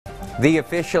The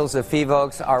officials of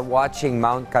Phivolcs are watching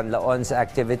Mount Kanlaon's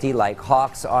activity like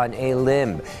hawks on a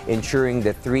limb, ensuring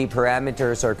the three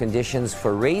parameters or conditions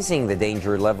for raising the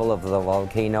danger level of the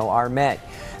volcano are met.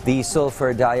 The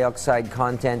sulfur dioxide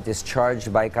content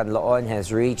discharged by Kanlaon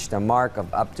has reached a mark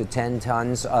of up to 10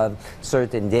 tons of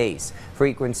certain days.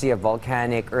 Frequency of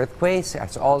volcanic earthquakes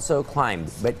has also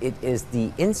climbed, but it is the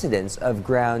incidence of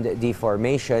ground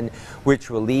deformation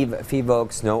which will leave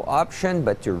Phivolcs no option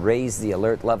but to raise the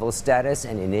alert level status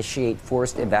and initiate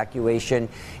forced evacuation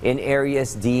in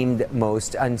areas deemed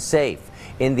most unsafe.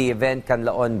 In the event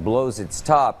Kanlaon blows its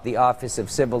top, the Office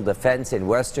of Civil Defense in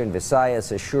Western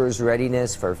Visayas assures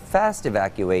readiness for fast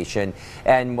evacuation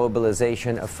and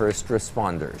mobilization of first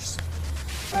responders.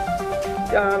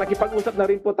 Nakipag-usap na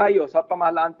rin po tayo sa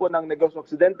pamahalaan po ng Negros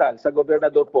Occidental, sa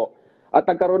gobernador po. At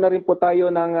nagkaroon na rin po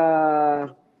tayo ng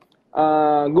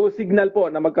go signal po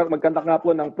na magkandak nga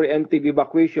po ng preemptive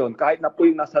evacuation kahit na po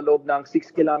yung nasa loob ng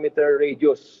 6-kilometer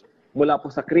radius mula po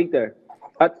sa crater.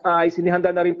 At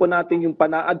isinihanda na rin po natin yung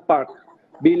Panaad Park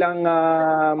bilang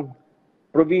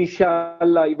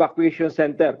provincial evacuation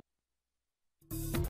center.